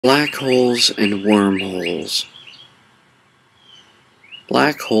Black holes and wormholes.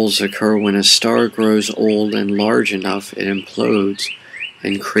 Black holes occur when a star grows old and large enough it implodes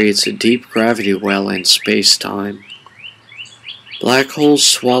and creates a deep gravity well in space-time. Black holes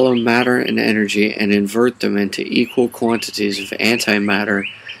swallow matter and energy and invert them into equal quantities of antimatter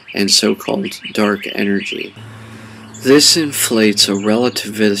and so-called dark energy. This inflates a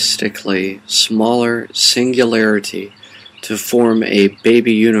relativistically smaller singularity to form a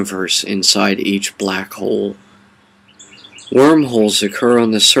baby universe inside each black hole. Wormholes occur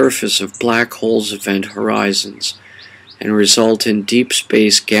on the surface of black holes' event horizons and result in deep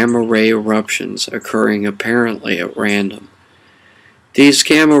space gamma-ray eruptions occurring apparently at random. These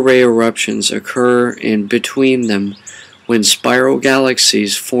gamma-ray eruptions occur in between them when spiral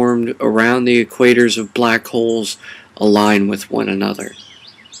galaxies formed around the equators of black holes align with one another.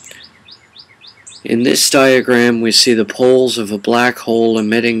 In this diagram, we see the poles of a black hole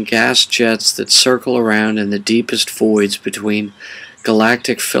emitting gas jets that circle around in the deepest voids between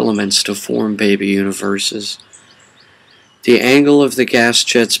galactic filaments to form baby universes. The angle of the gas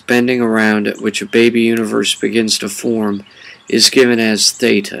jets bending around at which a baby universe begins to form is given as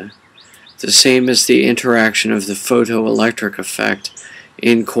theta, the same as the interaction of the photoelectric effect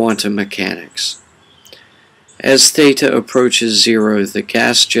in quantum mechanics. As theta approaches zero, the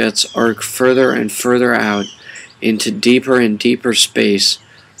gas jets arc further and further out into deeper and deeper space,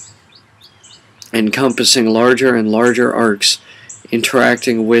 encompassing larger and larger arcs,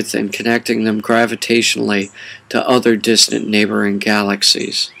 interacting with and connecting them gravitationally to other distant neighboring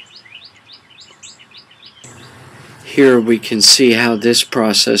galaxies. Here we can see how this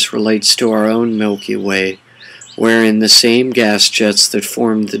process relates to our own Milky Way, wherein the same gas jets that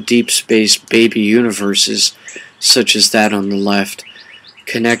form the deep space baby universes, such as that on the left,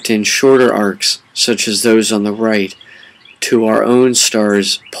 connect in shorter arcs, such as those on the right, to our own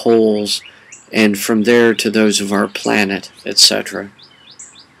star's poles, and from there to those of our planet, etc.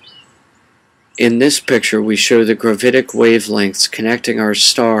 In this picture we show the gravitic wavelengths connecting our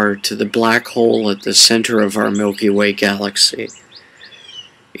star to the black hole at the center of our Milky Way galaxy.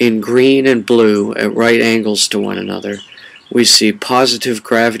 In green and blue, at right angles to one another, we see positive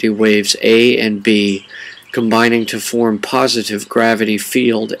gravity waves A and B combining to form positive gravity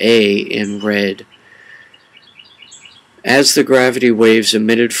field A in red. As the gravity waves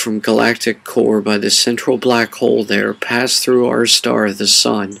emitted from galactic core by the central black hole there pass through our star, the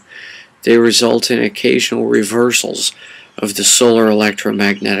Sun, they result in occasional reversals of the solar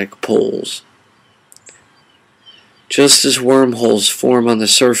electromagnetic poles. Just as wormholes form on the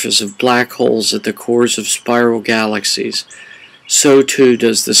surface of black holes at the cores of spiral galaxies, so too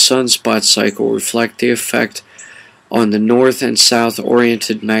does the sunspot cycle reflect the effect on the north and south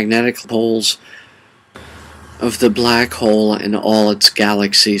oriented magnetic poles of the black hole and all its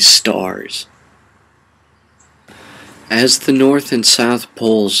galaxy stars. As the north and south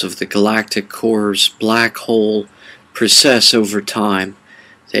poles of the galactic core's black hole precess over time,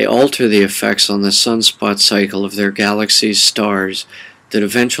 they alter the effects on the sunspot cycle of their galaxy's stars that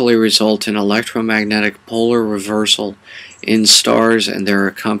eventually result in electromagnetic polar reversal in stars and their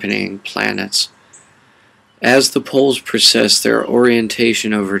accompanying planets. As the poles precess their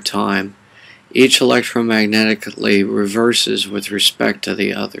orientation over time, each electromagnetically reverses with respect to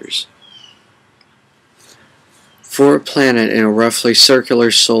the others. For a planet in a roughly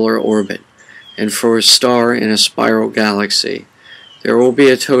circular solar orbit, and for a star in a spiral galaxy, there will be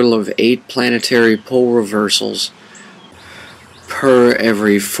a total of 8 planetary pole reversals per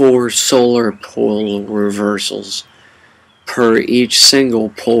every 4 solar pole reversals per each single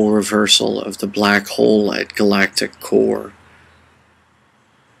pole reversal of the black hole at galactic core.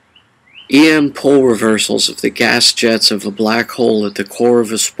 EM pole reversals of the gas jets of a black hole at the core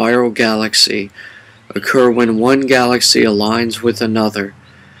of a spiral galaxy occur when one galaxy aligns with another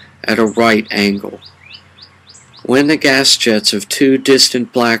at a right angle. When the gas jets of 2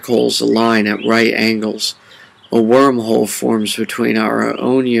 distant black holes align at right angles, a wormhole forms between our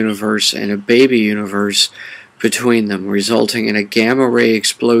own universe and a baby universe between them, resulting in a gamma-ray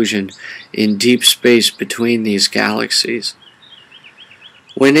explosion in deep space between these galaxies.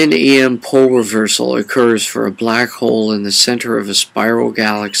 When an EM pole reversal occurs for a black hole in the center of a spiral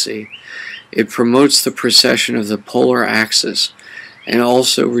galaxy, it promotes the precession of the polar axis and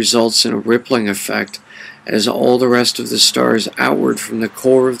also results in a rippling effect as all the rest of the stars outward from the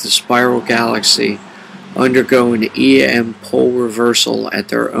core of the spiral galaxy undergo an EM pole reversal at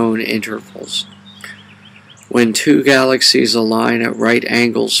their own intervals. When 2 galaxies align at right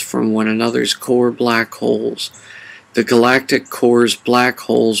angles from one another's core black holes, the galactic core's black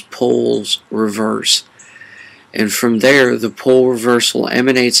holes poles reverse, and from there the pole reversal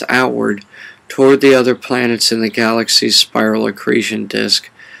emanates outward toward the other planets in the galaxy's spiral accretion disk,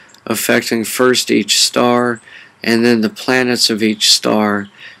 affecting first each star, and then the planets of each star,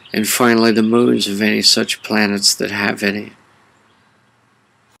 and finally the moons of any such planets that have any.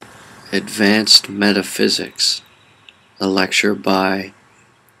 Advanced Metaphysics, a lecture by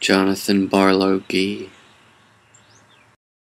Jonathan Barlow Gee.